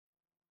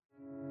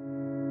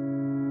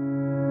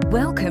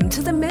Welcome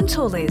to the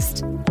Mentor List.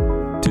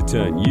 To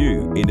turn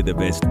you into the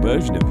best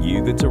version of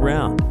you that's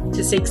around.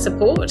 To seek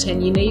support,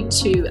 and you need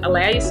to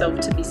allow yourself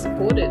to be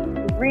supported.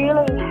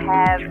 Really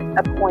have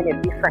a point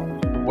of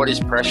difference. What is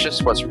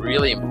precious, what's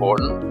really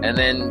important, and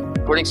then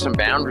putting some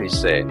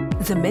boundaries there.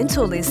 The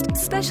Mentor List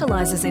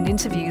specialises in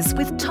interviews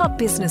with top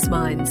business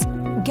minds.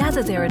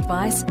 Gather their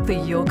advice for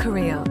your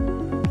career.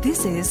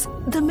 This is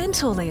The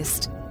Mentor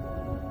List.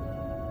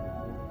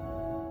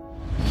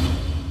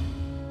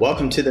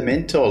 Welcome to The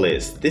Mentor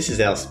List. This is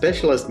our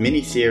specialist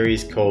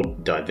mini-series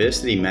called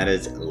Diversity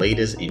Matters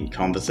Leaders in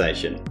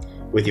Conversation,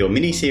 with your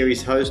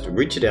mini-series host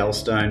Richard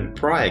Elstone,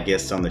 prior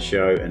guests on the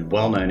show and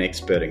well-known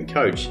expert and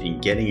coach in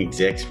getting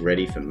execs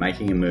ready for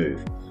making a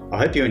move. I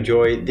hope you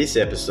enjoy this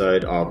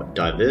episode of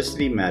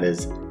Diversity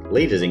Matters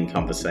Leaders in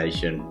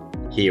Conversation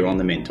here on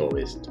The Mentor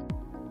List.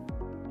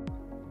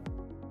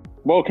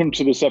 Welcome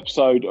to this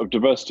episode of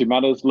Diversity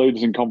Matters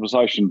Leaders in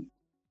Conversation.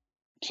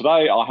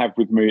 Today, I have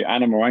with me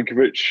Anna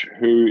Mirankovic,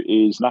 who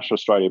is National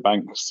Australia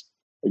Bank's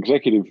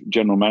Executive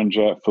General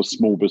Manager for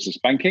Small Business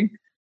Banking.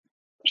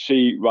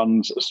 She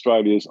runs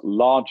Australia's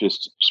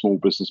largest small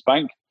business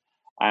bank,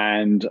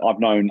 and I've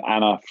known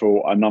Anna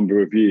for a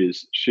number of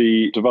years.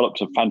 She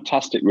developed a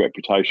fantastic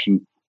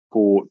reputation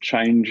for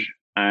change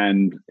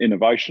and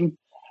innovation.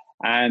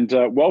 And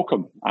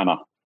welcome, Anna.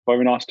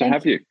 Very nice to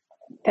have you.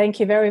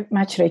 Thank you very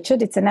much,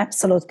 Richard. It's an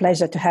absolute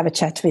pleasure to have a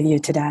chat with you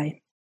today.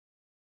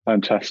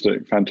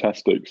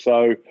 Fantastic.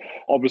 So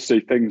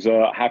obviously things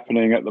are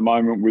happening at the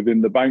moment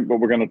within the bank, but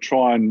we're going to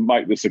try and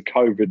make this a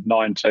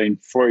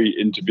COVID-19 free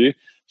interview.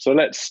 So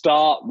let's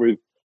start with,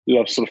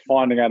 sort of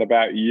finding out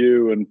about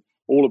you and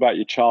all about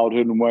your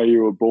childhood and where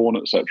you were born,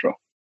 etc.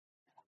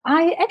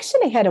 I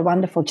actually had a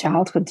wonderful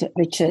childhood,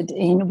 Richard,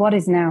 in what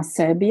is now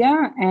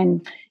Serbia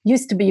and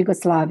used to be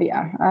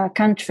Yugoslavia, a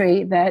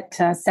country that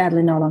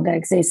sadly no longer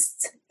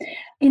exists.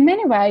 In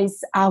many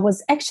ways, I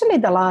was actually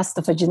the last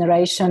of a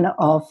generation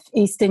of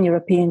Eastern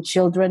European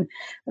children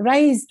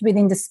raised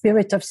within the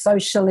spirit of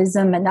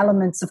socialism and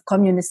elements of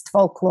communist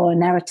folklore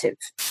narrative.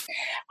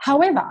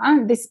 However,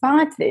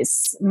 despite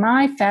this,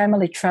 my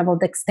family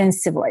traveled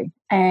extensively,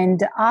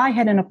 and I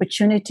had an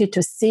opportunity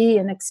to see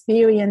and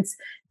experience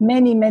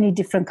many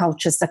different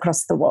cultures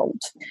across the world.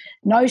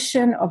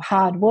 Notion of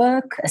hard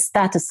work, a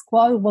status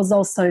quo, was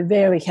also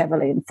very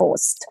heavily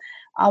enforced.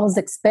 I was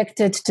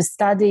expected to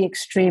study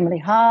extremely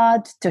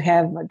hard, to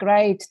have a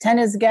great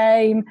tennis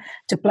game,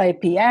 to play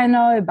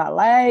piano,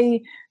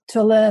 ballet,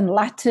 to learn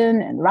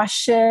Latin and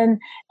Russian,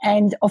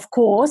 and of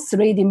course,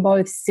 read in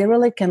both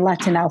Cyrillic and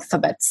Latin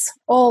alphabets,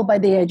 all by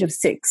the age of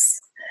 6.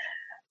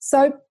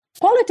 So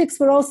politics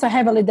were also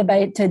heavily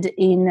debated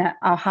in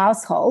our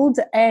household,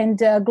 and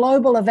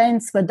global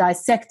events were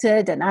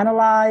dissected and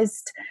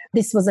analysed.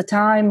 This was a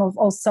time of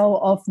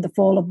the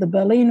fall of the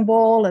Berlin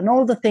Wall and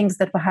all the things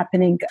that were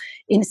happening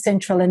in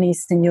Central and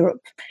Eastern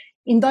Europe.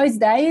 In those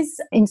days,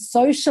 in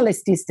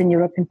socialist Eastern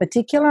Europe in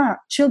particular,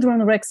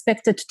 children were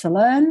expected to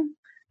learn,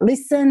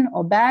 listen,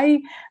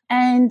 obey,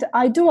 and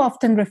I do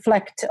often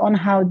reflect on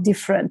how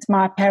different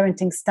my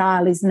parenting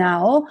style is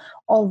now,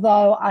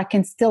 although I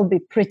can still be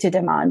pretty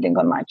demanding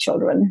on my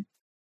children.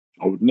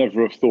 I would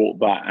never have thought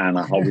that,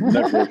 Anna. I would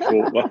never have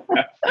thought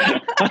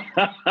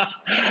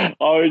that.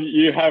 Oh,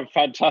 you have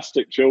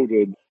fantastic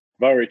children,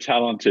 very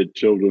talented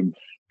children,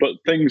 but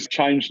things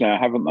change now,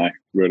 haven't they,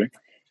 really?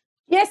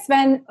 Yes,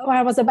 when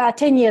I was about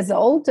 10 years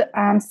old,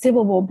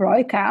 civil war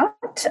broke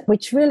out,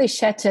 which really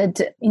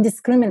shattered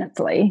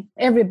indiscriminately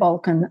every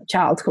Balkan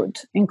childhood,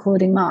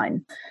 including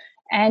mine.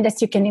 And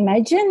as you can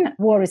imagine,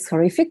 war is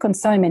horrific on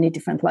so many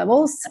different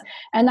levels.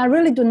 And I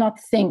really do not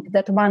think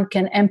that one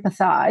can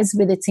empathize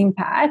with its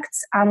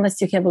impacts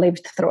unless you have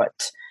lived through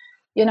it.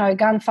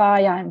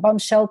 Gunfire and bomb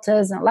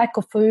shelters and lack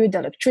of food,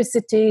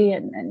 electricity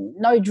and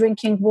no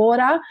drinking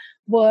water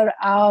were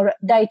our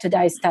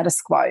day-to-day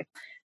status quo.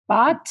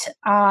 But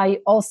I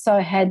also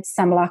had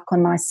some luck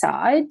on my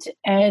side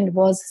and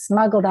was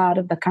smuggled out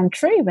of the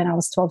country when I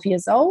was 12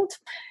 years old.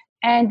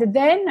 And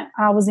then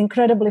I was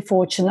incredibly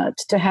fortunate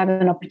to have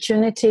an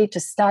opportunity to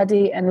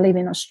study and live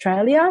in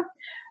Australia.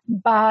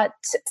 But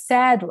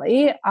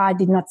sadly, I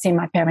did not see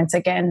my parents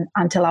again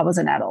until I was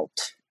an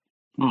adult.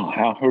 Oh,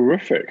 how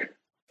horrific.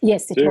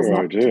 Yes, it was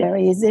not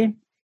very easy.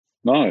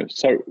 No.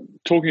 So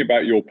talking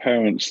about your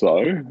parents,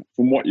 though,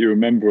 from what you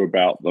remember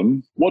about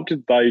them, what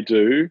did they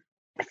do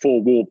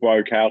before war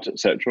broke out,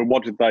 etc.?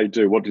 What did they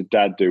do? What did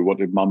Dad do? What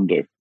did Mum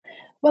do?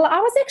 Well, I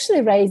was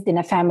actually raised in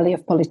a family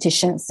of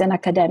politicians and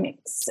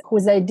academics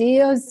whose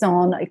ideas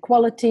on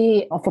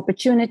equality, of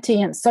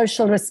opportunity and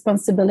social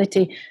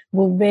responsibility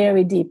were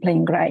very deeply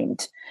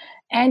ingrained.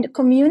 And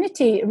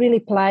community really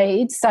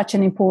played such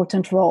an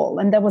important role.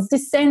 And there was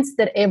this sense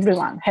that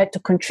everyone had to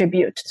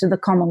contribute to the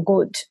common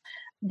good.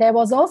 There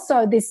was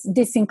also this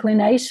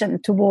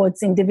disinclination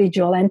towards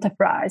individual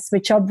enterprise,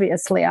 which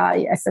obviously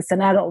I, as an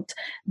adult,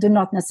 do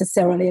not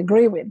necessarily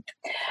agree with.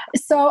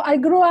 So I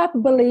grew up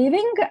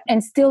believing,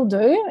 and still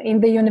do,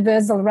 in the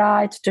universal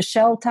right to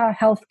shelter,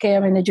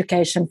 healthcare, and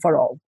education for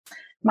all.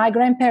 My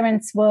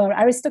grandparents were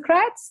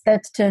aristocrats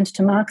that turned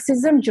to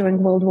Marxism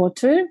during World War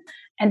II,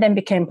 and then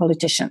became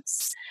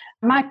politicians.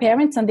 My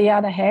parents, on the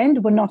other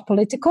hand, were not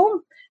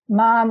political.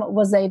 Mom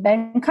was a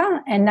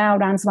banker and now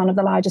runs one of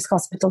the largest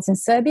hospitals in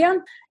Serbia.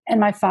 And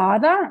my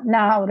father,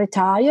 now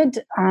retired,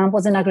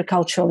 was an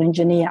agricultural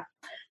engineer.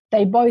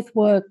 They both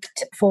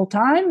worked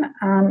full-time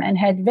and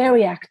had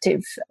very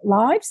active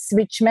lives,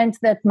 which meant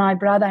that my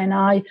brother and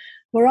I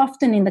were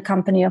often in the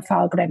company of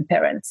our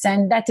grandparents.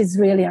 And that is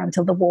really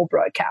until the war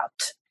broke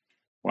out.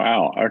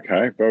 Wow,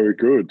 okay, very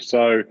good.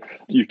 So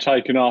you've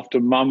taken after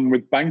Mum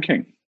with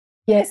banking.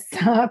 Yes,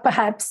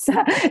 perhaps.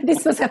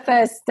 This was her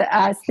first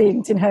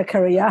stint in her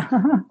career.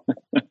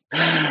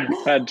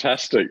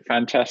 Fantastic.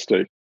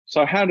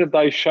 So how did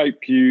they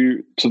shape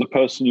you to the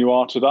person you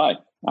are today,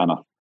 Anna?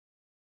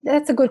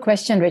 That's a good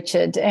question,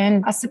 Richard.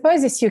 And I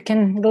suppose as you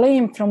can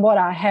glean from what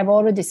I have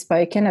already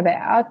spoken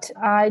about,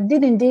 I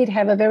did indeed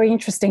have a very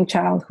interesting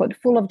childhood,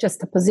 full of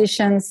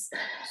juxtapositions,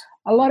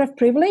 a lot of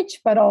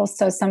privilege, but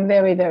also some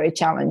very, very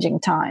challenging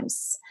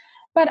times.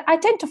 But I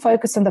tend to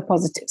focus on the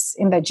positives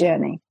in the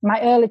journey.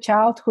 My early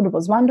childhood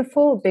was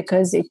wonderful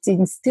because it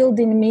instilled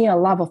in me a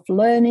love of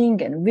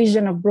learning and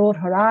vision of broad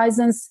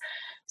horizons.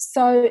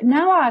 So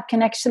now I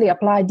can actually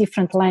apply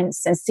different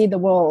lens and see the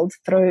world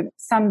through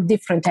some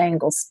different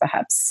angles,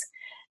 perhaps.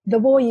 The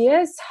war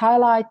years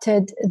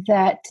highlighted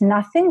that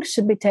nothing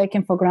should be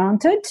taken for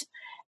granted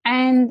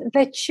and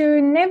that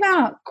you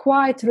never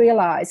quite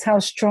realize how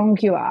strong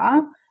you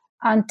are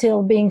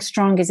until being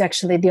strong is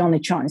actually the only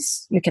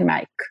choice you can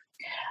make.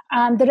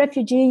 The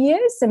refugee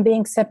years and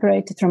being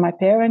separated from my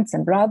parents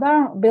and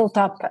brother built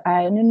up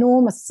an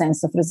enormous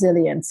sense of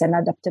resilience and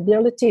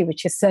adaptability,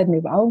 which has served me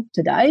well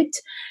to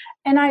date.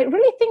 And I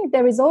really think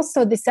there is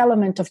also this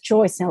element of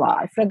choice in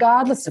life,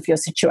 regardless of your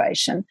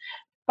situation.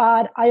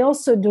 But I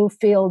also do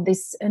feel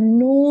this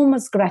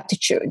enormous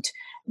gratitude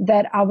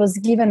that I was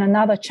given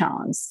another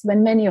chance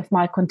when many of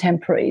my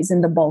contemporaries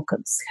in the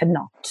Balkans had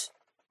not.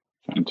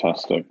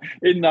 Fantastic.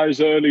 In those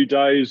early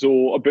days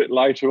or a bit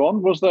later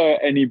on, was there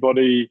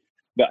anybody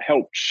that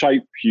helped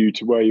shape you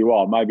to where you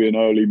are? Maybe an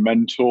early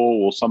mentor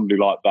or somebody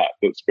like that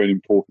that's been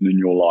important in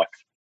your life?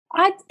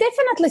 I'd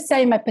definitely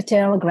say my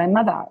paternal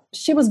grandmother.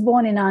 She was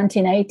born in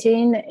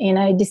 1918 in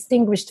a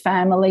distinguished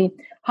family,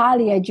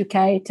 highly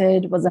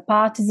educated, was a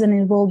partisan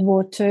in World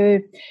War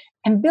II,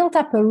 and built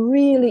up a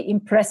really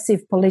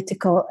impressive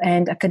political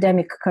and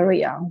academic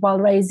career while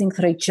raising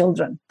 3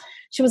 children.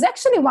 She was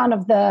actually one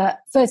of the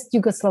first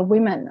Yugoslav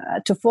women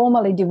to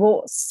formally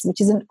divorce,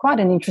 which is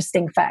quite an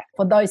interesting fact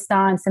for those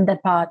times in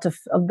that part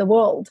of the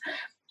world.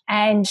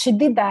 And she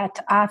did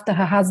that after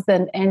her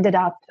husband ended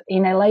up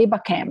in a labor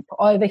camp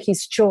over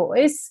his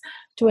choice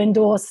to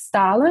endorse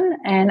Stalin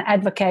and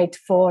advocate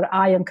for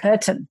Iron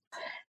Curtain.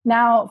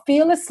 Now,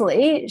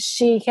 fearlessly,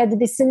 she had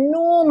this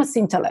enormous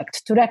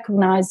intellect to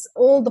recognize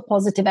all the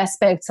positive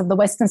aspects of the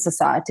Western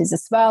societies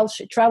as well.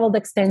 She traveled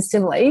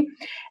extensively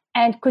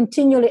and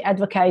continually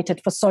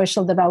advocated for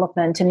social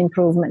development and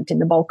improvement in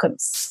the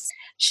Balkans.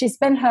 She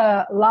spent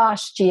her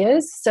last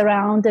years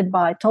surrounded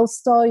by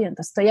Tolstoy and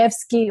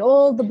Dostoevsky,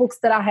 all the books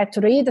that I had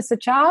to read as a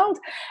child,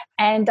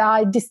 and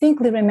I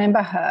distinctly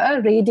remember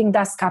her reading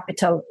Das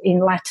Kapital in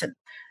Latin.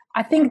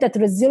 I think that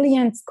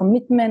resilience,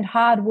 commitment,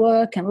 hard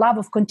work, and love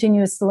of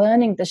continuous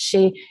learning that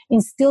she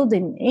instilled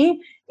in me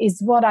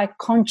is what I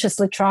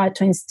consciously try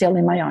to instill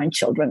in my own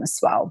children as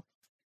well.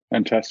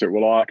 Fantastic.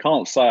 Well, I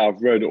can't say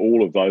I've read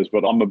all of those,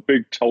 but I'm a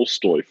big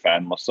Tolstoy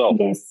fan myself.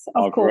 Yes,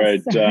 of course.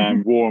 I've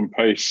read War and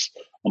Peace,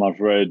 and I've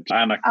read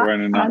Anna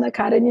Karenina. Anna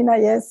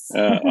Karenina, yes.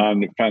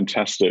 And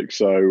fantastic.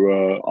 So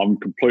I'm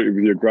completely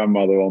with your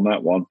grandmother on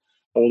that one.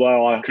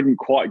 Although I couldn't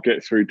quite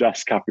get through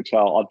Das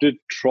Kapital, I did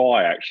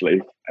try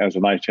actually, as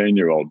an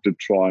 18-year-old, did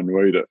try and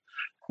read it.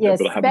 Yes,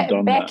 but I haven't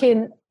done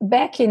that.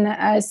 Back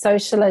in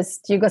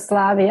socialist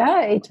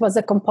Yugoslavia, it was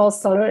a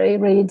compulsory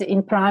read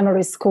in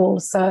primary school.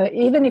 So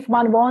even if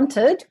one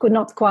wanted, could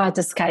not quite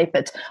escape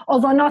it.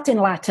 Although not in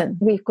Latin,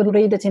 we could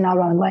read it in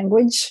our own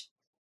language.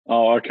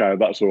 Oh, okay,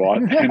 that's all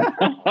right then.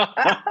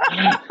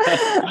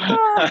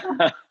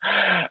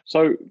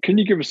 So can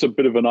you give us a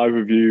bit of an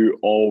overview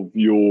of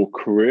your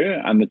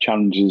career and the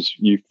challenges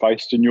you've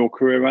faced in your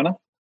career, Anna?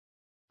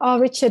 Oh,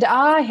 Richard,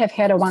 I have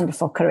had a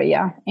wonderful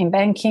career in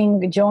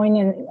banking,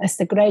 joining as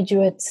a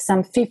graduate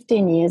some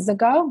 15 years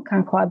ago.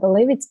 Can't quite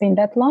believe it's been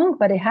that long,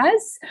 but it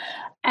has.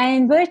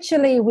 And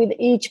virtually with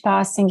each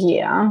passing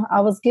year, I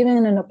was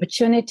given an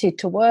opportunity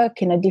to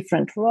work in a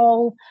different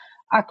role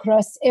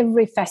across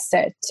every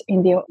facet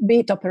in the be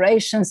it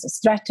operations, or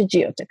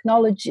strategy, or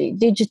technology,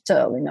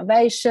 digital,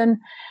 innovation.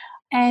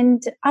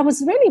 And I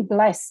was really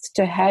blessed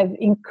to have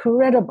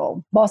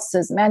incredible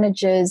bosses,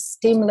 managers,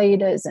 team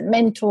leaders, and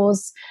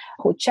mentors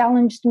who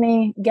challenged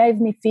me, gave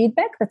me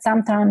feedback that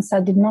sometimes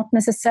I did not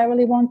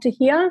necessarily want to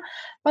hear,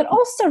 but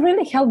also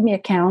really held me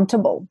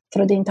accountable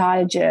through the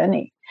entire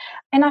journey.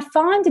 And I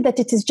find that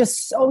it is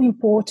just so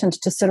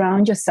important to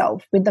surround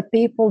yourself with the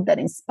people that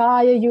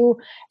inspire you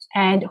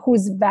and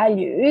whose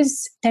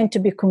values tend to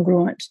be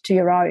congruent to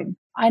your own.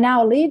 I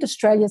now lead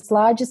Australia's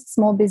largest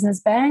small business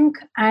bank,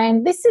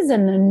 and this is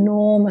an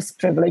enormous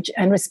privilege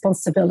and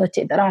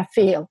responsibility that I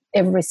feel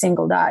every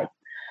single day.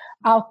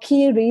 Our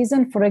key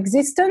reason for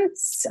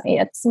existence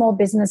at Small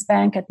Business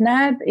Bank at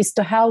NAB is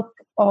to help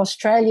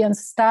Australians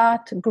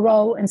start,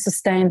 grow and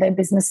sustain their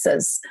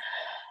businesses.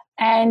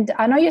 And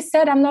I know you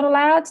said I'm not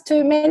allowed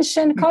to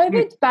mention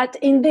COVID, but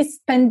in this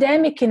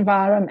pandemic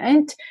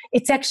environment,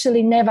 it's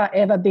actually never,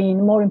 ever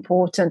been more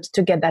important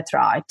to get that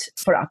right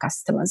for our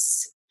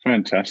customers.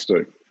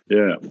 Fantastic.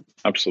 Yeah,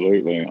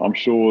 absolutely. I'm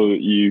sure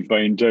that you've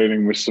been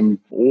dealing with some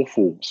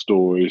awful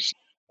stories,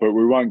 but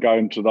we won't go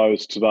into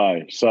those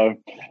today. So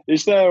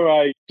is there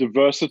a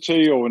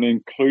diversity or an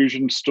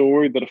inclusion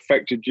story that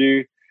affected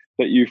you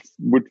that you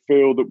would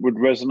feel that would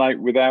resonate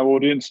with our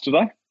audience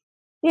today?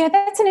 Yeah,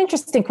 that's an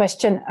interesting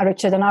question,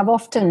 Richard, and I've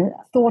often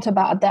thought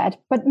about that.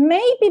 But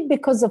maybe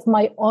because of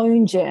my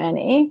own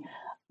journey,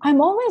 I'm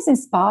always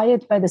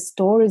inspired by the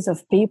stories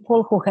of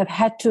people who have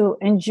had to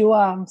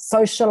endure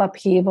social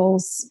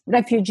upheavals,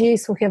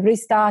 refugees who have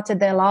restarted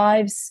their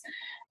lives,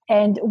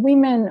 and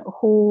women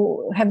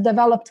who have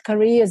developed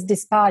careers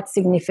despite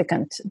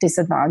significant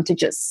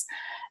disadvantages.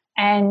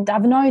 And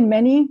I've known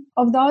many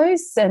of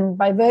those, and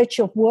by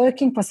virtue of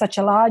working for such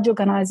a large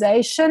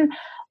organization,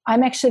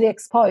 I'm actually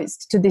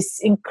exposed to this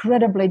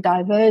incredibly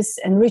diverse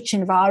and rich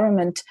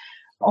environment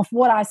of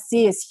what I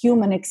see as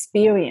human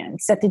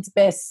experience at its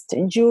best,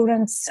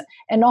 endurance,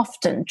 and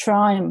often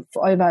triumph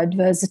over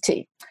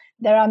adversity.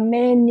 There are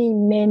many,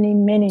 many,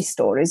 many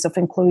stories of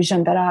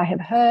inclusion that I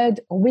have heard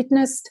or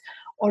witnessed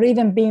or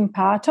even been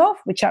part of,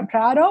 which I'm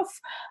proud of.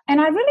 And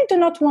I really do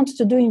not want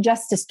to do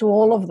injustice to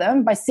all of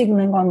them by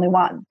signaling only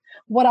one.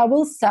 What I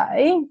will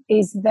say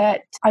is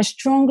that I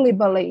strongly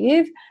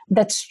believe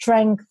that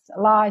strength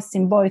lies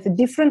in both the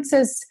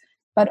differences,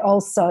 but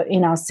also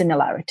in our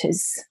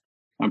similarities.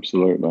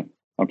 Absolutely.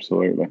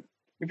 Absolutely.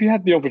 If you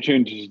had the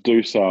opportunity to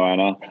do so,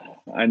 Anna,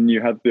 and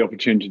you had the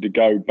opportunity to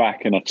go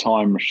back in a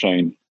time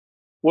machine,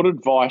 what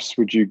advice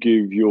would you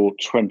give your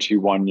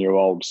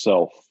 21-year-old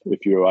self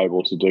if you were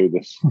able to do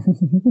this?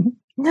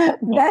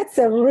 That's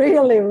a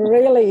really,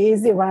 really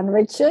easy one,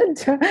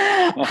 Richard.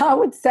 I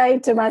would say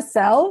to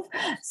myself,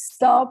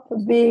 stop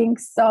being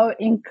so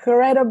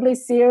incredibly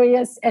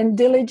serious and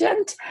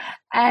diligent.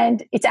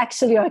 And it's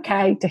actually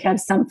okay to have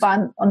some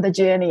fun on the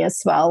journey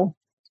as well.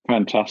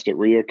 Fantastic.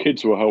 Well, your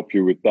kids will help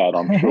you with that,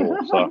 I'm sure.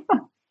 So.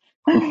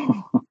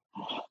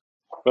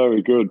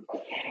 Very good.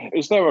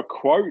 Is there a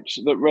quote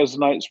that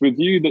resonates with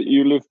you that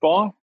you live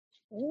by?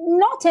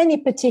 Not any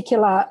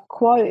particular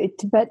quote,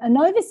 but an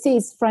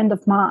overseas friend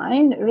of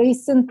mine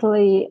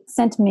recently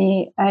sent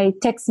me a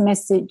text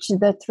message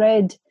that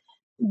read,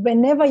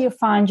 "Whenever you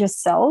find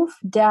yourself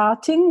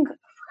doubting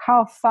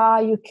how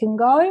far you can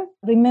go,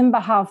 remember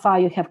how far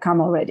you have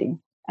come already.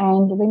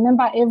 And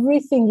remember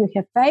everything you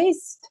have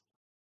faced,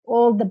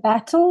 all the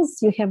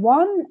battles you have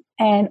won,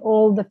 and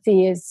all the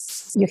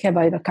fears you have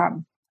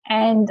overcome."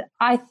 And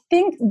I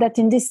think that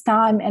in this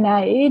time and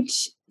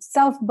age,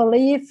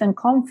 self-belief and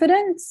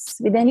confidence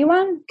with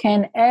anyone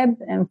can ebb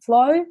and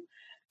flow.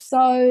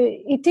 So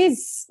it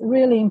is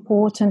really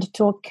important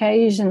to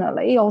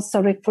occasionally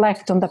also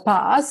reflect on the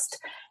past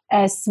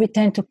as we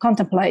tend to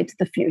contemplate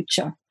the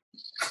future.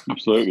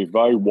 Absolutely.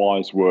 Very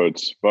wise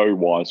words. Very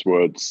wise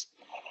words.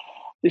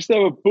 Is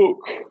there a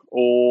book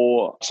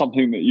or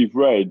something that you've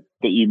read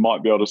that you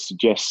might be able to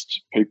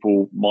suggest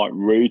people might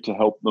read to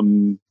help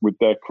them with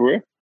their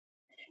career?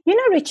 You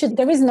know, Richard,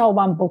 there is no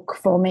one book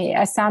for me,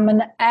 as I'm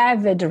an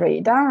avid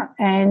reader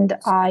and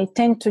I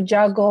tend to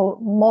juggle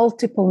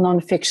multiple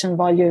nonfiction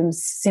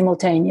volumes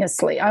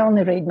simultaneously. I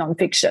only read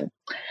nonfiction.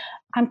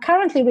 I'm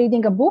currently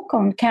reading a book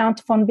on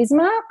Count von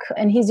Bismarck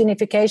and his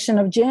unification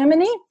of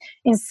Germany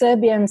in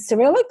Serbian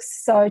Cyrillics,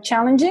 so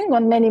challenging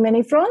on many,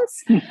 many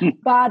fronts.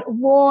 But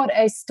what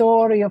a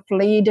story of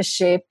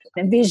leadership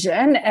and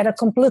vision at a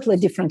completely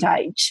different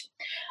age.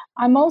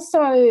 I'm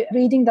also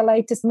reading the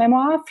latest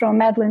memoir from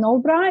Madeleine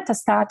Albright. I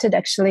started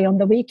actually on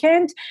the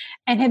weekend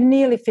and have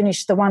nearly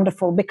finished The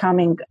Wonderful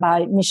Becoming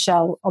by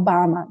Michelle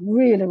Obama.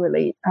 Really,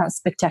 really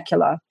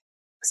spectacular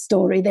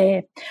story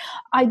there.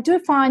 I do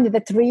find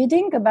that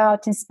reading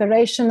about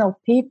inspirational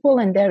people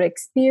and their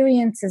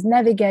experiences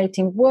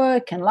navigating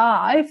work and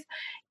life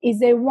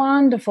is a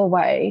wonderful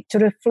way to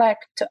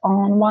reflect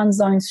on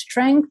one's own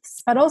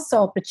strengths, but also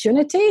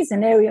opportunities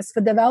and areas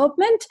for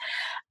development.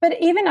 But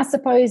even, I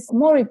suppose,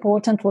 more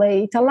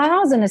importantly, it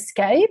allows an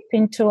escape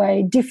into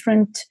a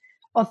different,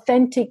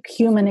 authentic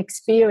human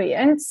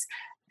experience.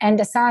 And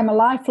as I'm a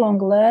lifelong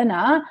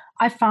learner,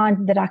 I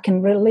find that I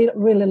can really,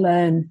 really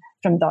learn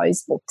from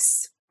those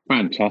books.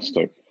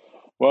 Fantastic.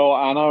 Well,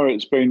 Anna,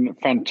 it's been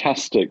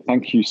fantastic.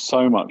 Thank you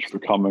so much for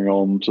coming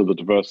on to the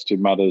Diversity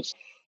Matters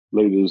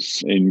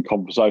Leaders in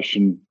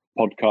Conversation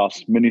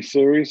podcast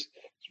mini-series.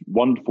 It's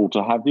wonderful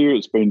to have you.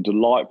 It's been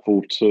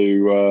delightful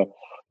to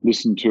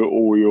listen to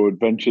all your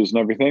adventures and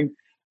everything.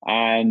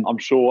 And I'm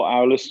sure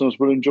our listeners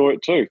will enjoy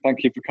it too.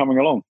 Thank you for coming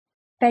along.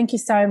 Thank you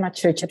so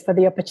much, Richard, for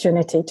the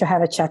opportunity to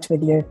have a chat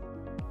with you.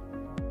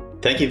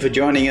 Thank you for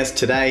joining us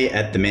today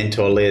at The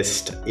Mentor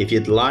List. If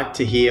you'd like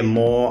to hear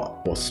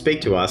more or speak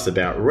to us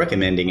about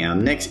recommending our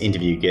next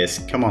interview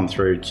guest, come on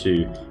through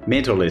to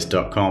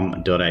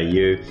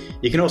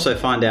mentorlist.com.au. You can also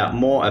find out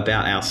more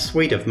about our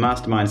suite of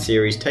mastermind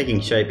series taking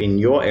shape in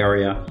your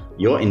area,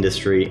 your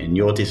industry, and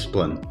your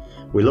discipline.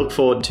 We look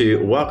forward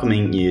to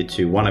welcoming you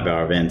to one of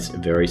our events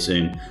very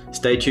soon.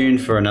 Stay tuned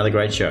for another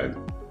great show.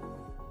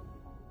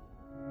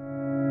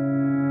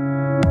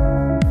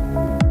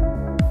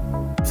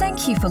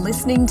 Thank you for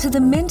listening to The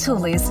Mentor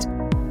List.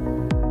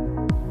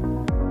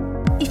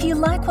 If you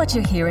like what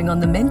you're hearing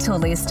on The Mentor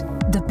List,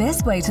 the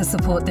best way to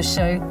support the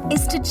show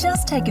is to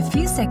just take a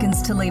few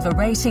seconds to leave a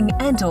rating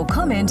and/or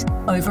comment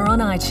over on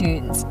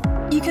iTunes.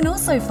 You can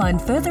also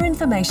find further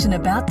information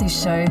about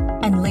this show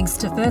and links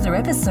to further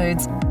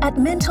episodes at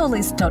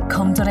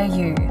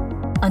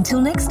mentorlist.com.au.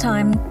 Until next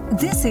time,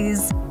 this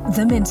is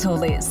The Mentor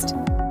List.